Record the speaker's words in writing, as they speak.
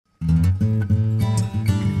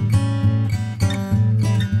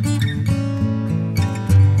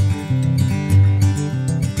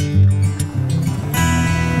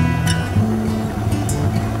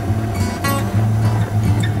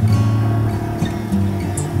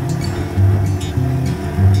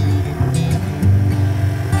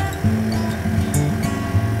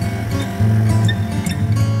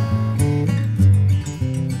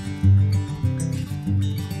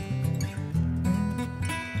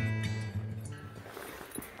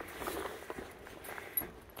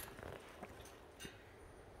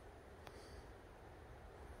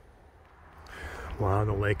Wow,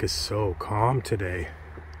 the lake is so calm today.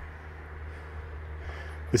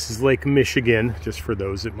 This is Lake Michigan, just for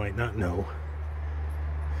those that might not know.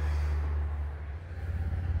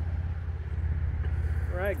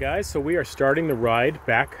 All right, guys, so we are starting the ride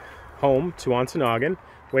back home to Ontonagon.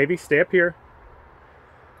 Wavey, stay up here.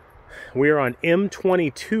 We are on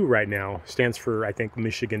M22 right now. Stands for, I think,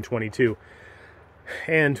 Michigan 22.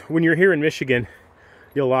 And when you're here in Michigan,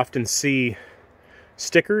 you'll often see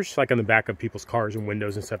stickers like on the back of people's cars and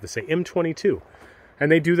windows and stuff that say M22.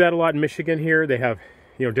 And they do that a lot in Michigan here. They have,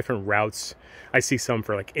 you know, different routes. I see some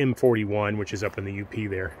for like M41, which is up in the UP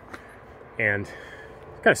there. And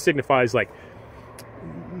it kind of signifies like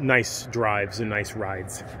nice drives and nice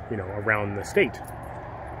rides, you know, around the state.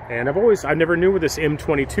 And I never knew where this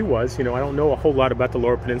M22 was. You know, I don't know a whole lot about the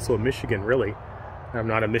Lower Peninsula of Michigan, really. I'm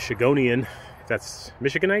not a Michigonian, if that's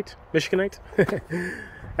Michiganite,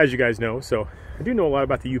 as you guys know. So I do know a lot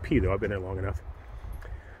about the UP, though. I've been there long enough.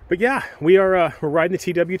 But yeah, we're riding the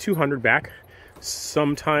TW200 back.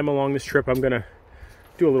 Sometime along this trip, I'm gonna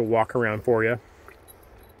do a little walk around for you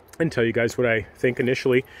and tell you guys what I think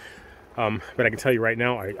initially. But I can tell you right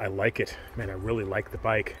now, I like it. Man, I really like the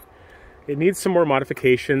bike. It needs some more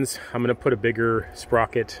modifications. I'm gonna put a bigger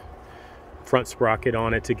sprocket, front sprocket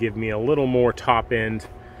on it to give me a little more top end.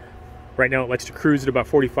 Right now it likes to cruise at about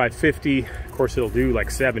 45, 50. Of course it'll do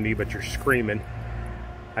like 70, but you're screaming.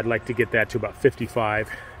 I'd like to get that to about 55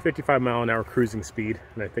 mile an hour cruising speed.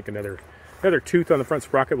 And I think another tooth on the front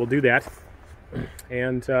sprocket will do that.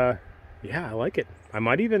 And yeah, I like it. I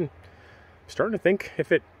might even starting to think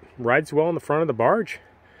if it rides well in the front of the barge,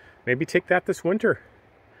 maybe take that this winter.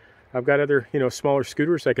 I've got other, you know, smaller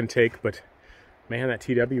scooters I can take, but man, that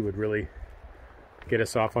TW would really get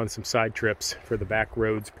us off on some side trips for the back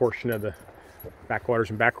roads portion of the Backwaters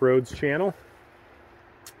and Backroads channel.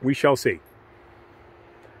 We shall see.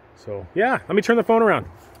 So yeah, let me turn the phone around.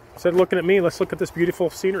 Instead of looking at me, let's look at this beautiful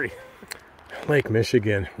scenery. Lake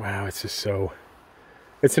Michigan. Wow, it's just so,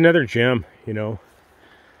 it's another gem, you know.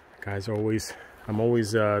 Guys, I'm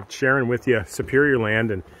always sharing with you Superior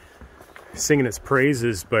Land and singing its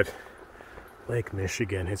praises, but Lake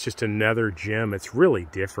Michigan, it's just another gem. It's really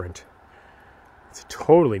different. It's a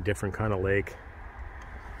totally different kind of lake.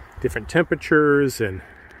 Different temperatures and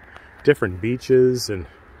different beaches and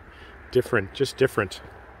just different.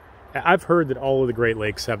 I've heard that all of the Great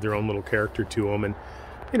Lakes have their own little character to them, and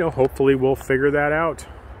you know, hopefully we'll figure that out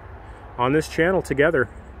on this channel together.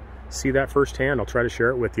 See that firsthand. I'll try to share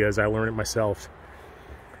it with you as I learn it myself.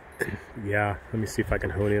 Yeah, let me see if I can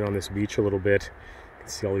hone in on this beach a little bit. You can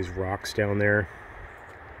see all these rocks down there.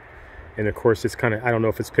 And of course it's kind of, I don't know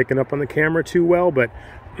if it's picking up on the camera too well, but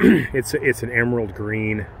it's an emerald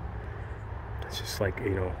green. It's just like,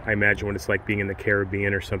 you know, I imagine what it's like being in the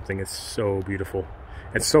Caribbean or something. It's so beautiful.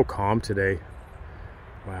 It's so calm today.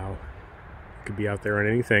 Wow. Could be out there on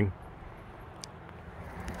anything.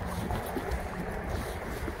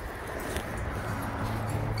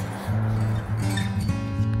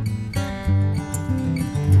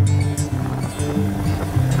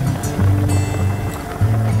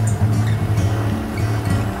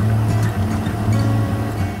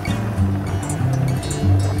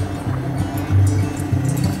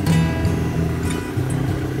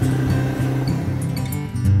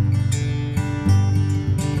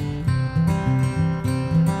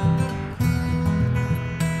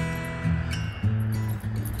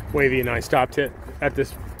 Wavey and I stopped at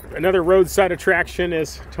this another roadside attraction,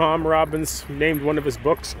 as Tom Robbins named one of his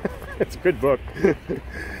books. It's a good book.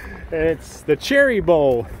 It's the Cherry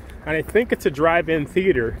Bowl, and I think it's a drive-in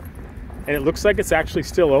theater, and it looks like it's actually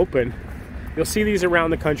still open. You'll see these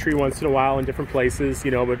around the country once in a while in different places,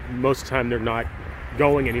 you know, but most of the time they're not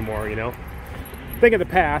going anymore, you know. Think of the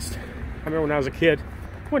past. I remember when I was a kid,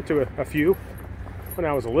 went to a few when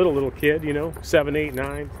I was a little kid, you know, 7, 8,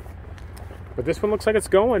 9. But this one looks like it's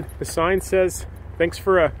going. The sign says, thanks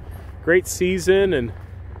for a great season. And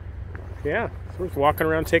yeah, so we're just walking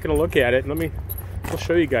around taking a look at it. And I'll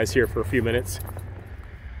show you guys here for a few minutes.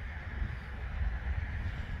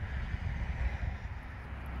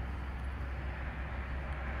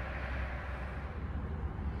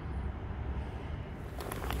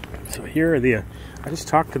 So here are I just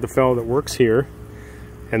talked to the fellow that works here.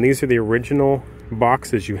 And these are the original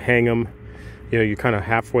boxes. You hang them, you know, you kind of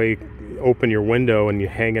halfway open your window and you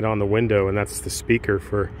hang it on the window, and that's the speaker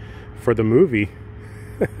for the movie.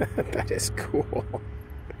 That is cool.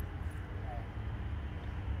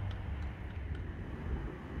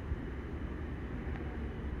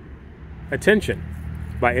 Attention!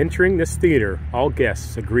 By entering this theater, all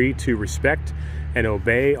guests agree to respect and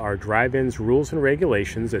obey our drive-in's rules and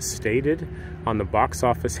regulations as stated on the box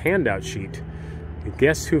office handout sheet.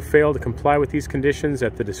 Guests who fail to comply with these conditions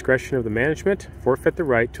at the discretion of the management forfeit the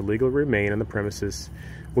right to legally remain on the premises,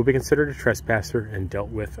 will be considered a trespasser and dealt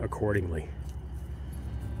with accordingly.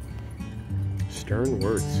 Stern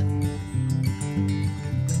words.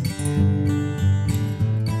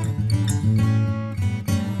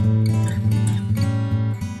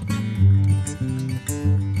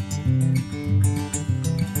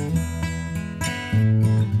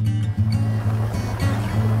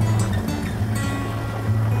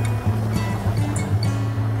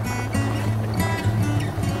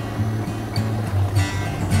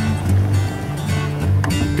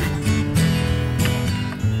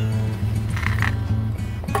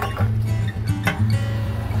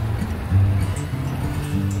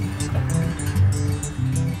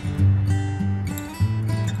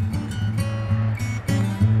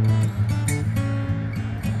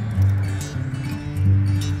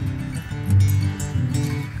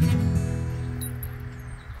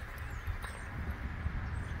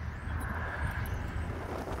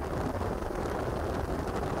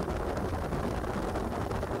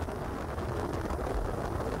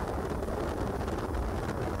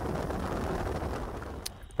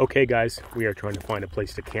 Okay guys, we are trying to find a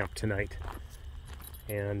place to camp tonight.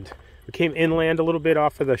 And we came inland a little bit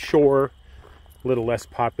off of the shore, a little less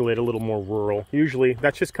populated, a little more rural. Usually,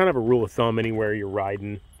 that's just kind of a rule of thumb anywhere you're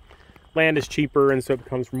riding. Land is cheaper, and so it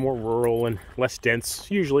becomes more rural and less dense,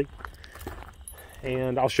 usually.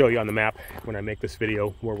 And I'll show you on the map when I make this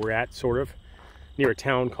video where we're at, sort of. Near a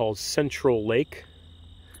town called Central Lake.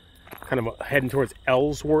 Kind of heading towards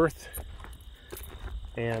Ellsworth.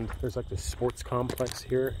 And there's like this sports complex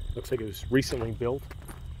here. Looks like it was recently built.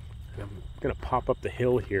 And I'm gonna pop up the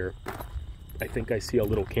hill here. I think I see a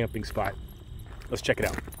little camping spot. Let's check it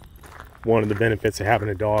out. One of the benefits of having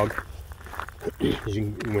a dog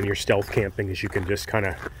when you're stealth camping is you can just kind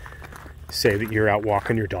of say that you're out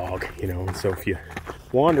walking your dog, you know. And so if you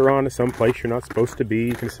wander onto some place you're not supposed to be,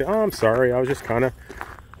 you can say, oh, I'm sorry, I was just kind of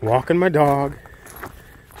walking my dog.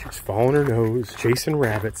 She was following her nose, chasing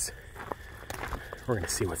rabbits. We're gonna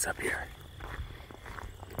see what's up here.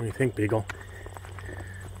 What do you think, Beagle?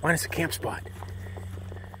 Find us a camp spot.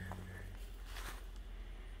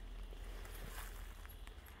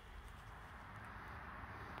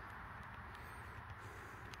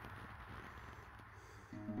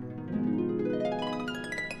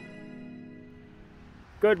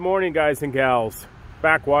 Good morning, guys and gals.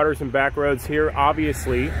 Backwaters and back roads here,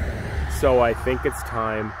 obviously. So I think it's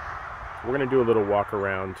time. We're gonna do a little walk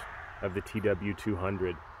around of the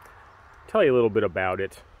TW200. Tell you a little bit about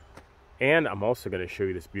it. And I'm also going to show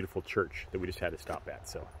you this beautiful church that we just had to stop at.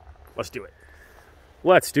 So let's do it.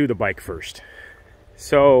 Let's do the bike first.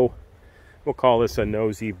 So we'll call this a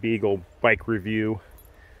Nosy Beagle bike review.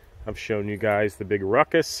 I've shown you guys the big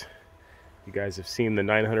ruckus. You guys have seen the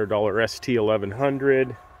 $900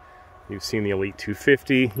 ST1100. You've seen the Elite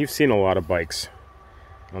 250. You've seen a lot of bikes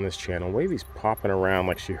on this channel. Wavey's popping around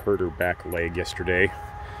like she hurt her back leg yesterday.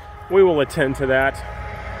 We will attend to that.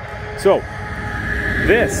 So,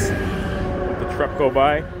 this, the truck go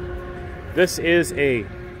by, this is a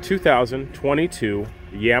 2022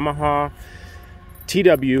 Yamaha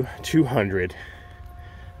TW200.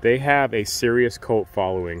 They have a serious cult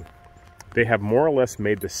following. They have more or less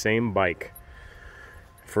made the same bike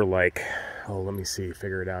for like, oh, let me see,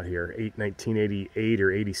 figure it out here. 1988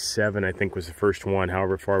 or 87, I think was the first one,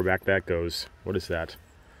 however far back that goes. What is that?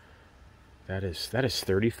 That is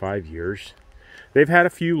 35 years. They've had a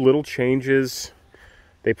few little changes.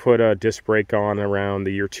 They put a disc brake on around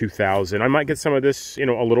the year 2000. I might get some of this, you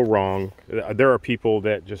know, a little wrong. There are people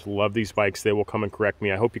that just love these bikes. They will come and correct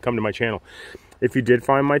me. I hope you come to my channel. If you did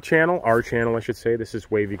find my channel, our channel, I should say, this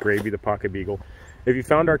is Wavy Gravy, the Pocket Beagle. If you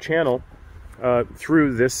found our channel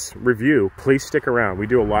through this review, please stick around. We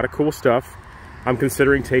do a lot of cool stuff. I'm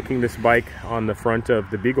considering taking this bike on the front of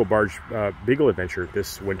the Beagle Barge Beagle Adventure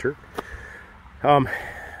this winter.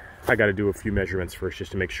 I got to do a few measurements first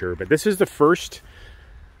just to make sure, but this is the first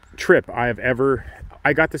trip I have ever.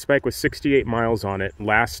 I got this bike with 68 miles on it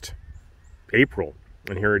last April,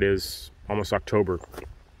 and here it is almost October,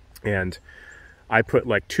 and I put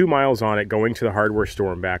like 2 miles on it going to the hardware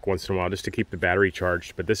store and back once in a while just to keep the battery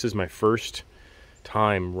charged. But this is my first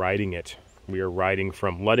time riding it. We are riding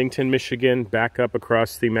from Ludington, Michigan back up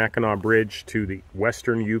across the Mackinac Bridge to the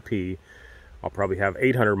western UP. I'll probably have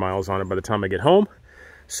 800 miles on it by the time I get home.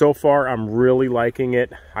 So far, I'm really liking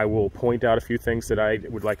it. I will point out a few things that I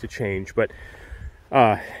would like to change, but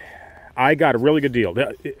I got a really good deal.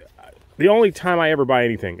 The only time I ever buy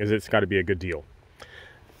anything is it's got to be a good deal.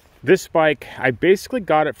 This bike, I basically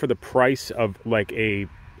got it for the price of like a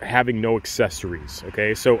having no accessories.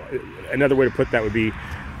 Okay, so another way to put that would be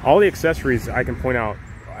all the accessories I can point out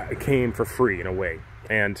came for free in a way.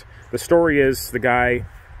 And the story is the guy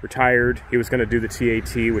retired. He was going to do the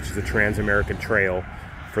TAT, which is the Trans-American Trail.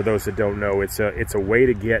 For those that don't know, it's a way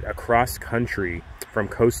to get across country from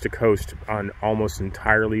coast to coast on almost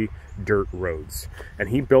entirely dirt roads. And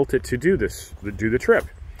he built it to do the trip.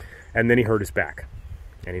 And then he hurt his back.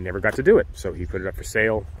 And he never got to do it. So he put it up for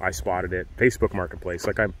sale. I spotted it. Facebook Marketplace,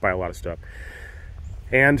 like I buy a lot of stuff.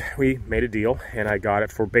 And we made a deal, and I got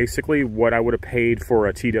it for basically what I would have paid for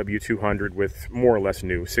a TW200 with more or less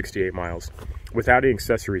new, 68 miles, without any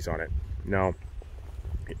accessories on it. Now,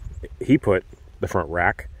 he put the front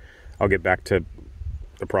rack. I'll get back to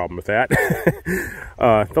the problem with that.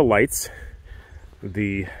 The lights,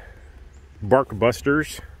 the bark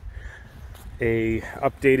busters, a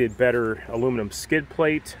updated, better aluminum skid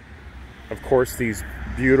plate, of course these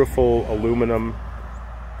beautiful aluminum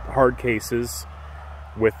hard cases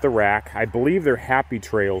with the rack. I believe they're Happy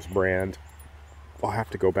Trails brand. I'll have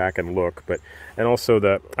to go back and look, and also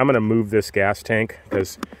I'm going to move this gas tank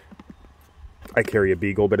because I carry a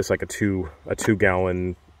Beagle, but it's like a two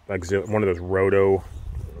gallon, like one of those roto,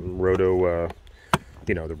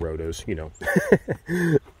 you know, the rotos, you know.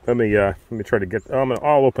 let me try to get,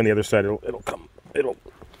 I'll open the other side. It'll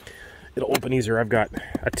open easier. I've got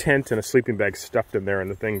a tent and a sleeping bag stuffed in there,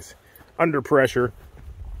 and the thing's under pressure.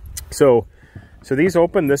 So these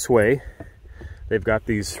open this way. They've got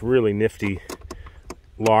these really nifty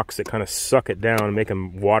locks that kind of suck it down and make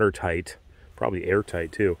them watertight, probably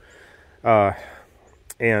airtight too.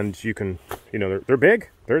 And you can, you know, they're big,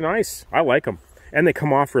 they're nice. I like them, and they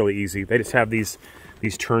come off really easy. They just have these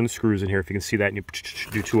turn screws in here, if you can see that, and you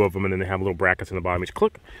do two of them, and then they have little brackets in the bottom. You just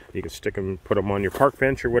click, you can stick them, put them on your park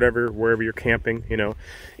bench or whatever, wherever you're camping, you know,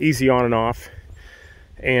 easy on and off.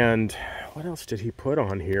 And what else did he put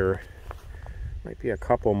on here? Might be a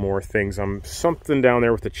couple more things. Something down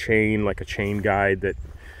there with a chain, like a chain guide that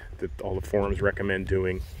all the forums recommend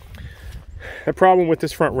doing. The problem with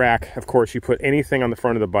this front rack, of course, you put anything on the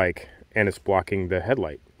front of the bike and it's blocking the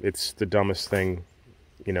headlight. It's the dumbest thing,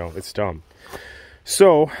 you know, it's dumb.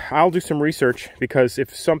 So I'll do some research, because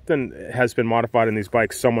if something has been modified in these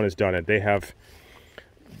bikes, someone has done it.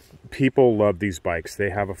 People love these bikes. They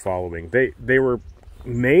have a following. They were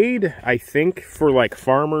made, I think, for like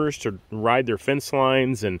farmers to ride their fence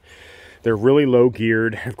lines, and they're really low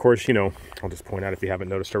geared. Of course, you know, I'll just point out, if you haven't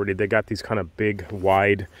noticed already, they got these kind of big,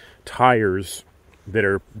 wide tires that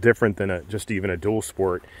are different than just even a dual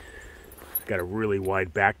sport. Got a really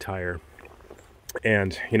wide back tire.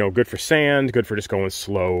 And, you know, good for sand, good for just going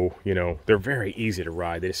slow. You know, they're very easy to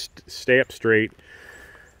ride. They just stay up straight,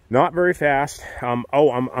 not very fast. I'm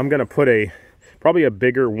going to put probably a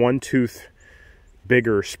bigger,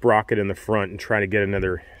 bigger sprocket in the front and try to get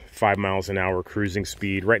another 5 miles an hour cruising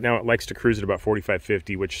speed. Right now it likes to cruise at about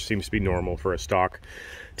 45-50, which seems to be normal for a stock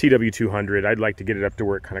TW200. I'd like to get it up to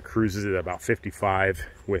where it kind of cruises at about 55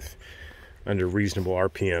 with under reasonable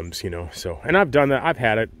RPMs, you know. So, and I've done that. I've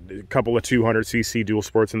had a couple of 200cc dual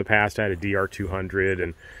sports in the past. I had a DR200,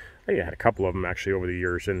 and I had a couple of them actually over the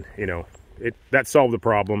years, and you know, that solved the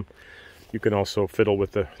problem. You can also fiddle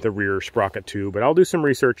with the rear sprocket too, but I'll do some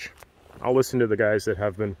research. I'll listen to the guys that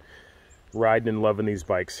have been riding and loving these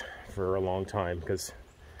bikes for a long time, because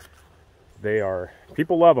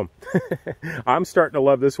people love them. I'm starting to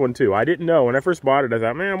love this one too. I didn't know when I first bought it. I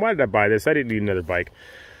thought, man, why did I buy this? I didn't need another bike.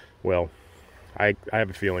 Well, I have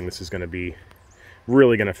a feeling this is going to be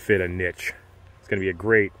really going to fit a niche. It's going to be a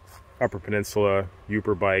great Upper Peninsula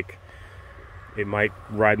Uper bike. It might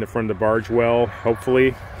ride in the front of the barge well,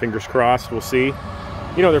 hopefully. Fingers crossed, we'll see.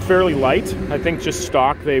 You know, they're fairly light. I think just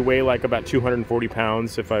stock they weigh like about 240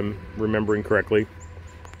 pounds, if I'm remembering correctly,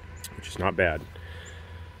 which is not bad.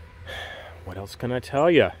 What else can I tell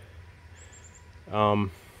you? I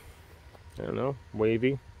don't know.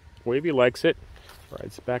 Wavey likes it.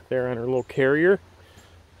 Rides back there on her little carrier.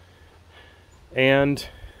 And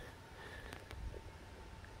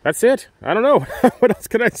that's it. I don't know. What else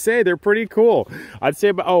can I say? They're pretty cool. I'd say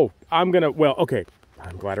about, okay.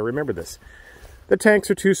 I'm glad I remembered this. The tanks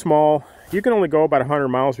are too small. You can only go about 100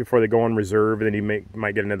 miles before they go on reserve, and then you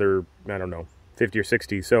might get another, I don't know, 50 or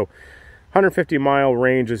 60. So 150 mile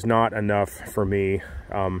range is not enough for me.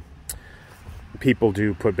 People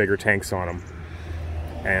do put bigger tanks on them,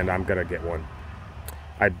 and I'm gonna get one.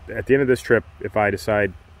 At the end of this trip, if I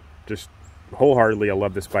decide just wholeheartedly I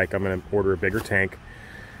love this bike, I'm gonna order a bigger tank.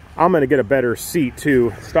 I'm gonna get a better seat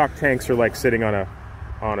too. Stock tanks are like sitting on a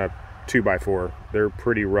 2x4. They're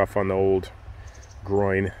pretty rough on the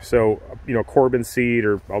groin. So, you know, Corbin seat,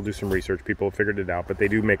 or I'll do some research. People have figured it out, but they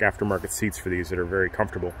do make aftermarket seats for these that are very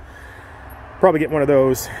comfortable. Probably get one of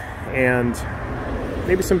those, and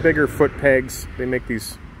maybe some bigger foot pegs. They make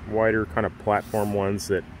these wider kind of platform ones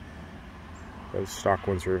that those stock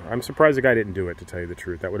ones are. I'm surprised the guy didn't do it, to tell you the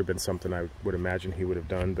truth. That would have been something I would imagine he would have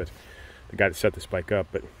done, but the guy that set this bike up.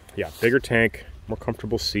 But yeah, bigger tank, more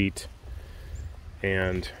comfortable seat,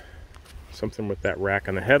 and something with that rack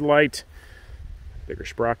on the headlight, bigger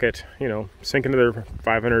sprocket, you know, sink another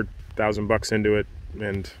 500,000 bucks into it,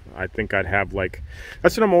 and I think I'd have, like,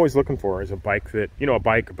 that's what I'm always looking for, is a bike that, you know, a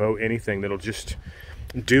bike, a boat, anything that'll just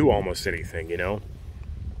do almost anything, you know.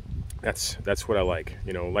 That's what I like,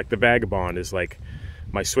 you know. Like the Vagabond is like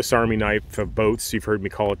my Swiss Army knife of boats. You've heard me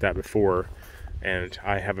call it that before, and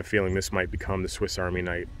I have a feeling this might become the Swiss Army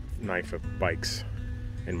knife of bikes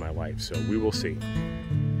in my life, so we will see.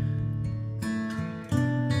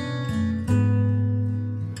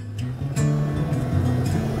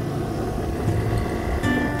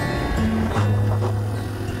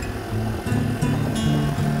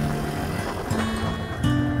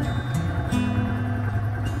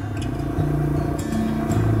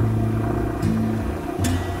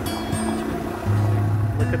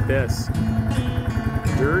 Look at this.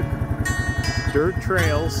 Dirt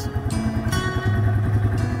trails.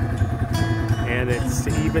 And it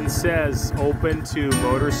even says open to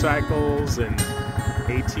motorcycles and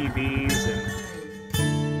ATVs and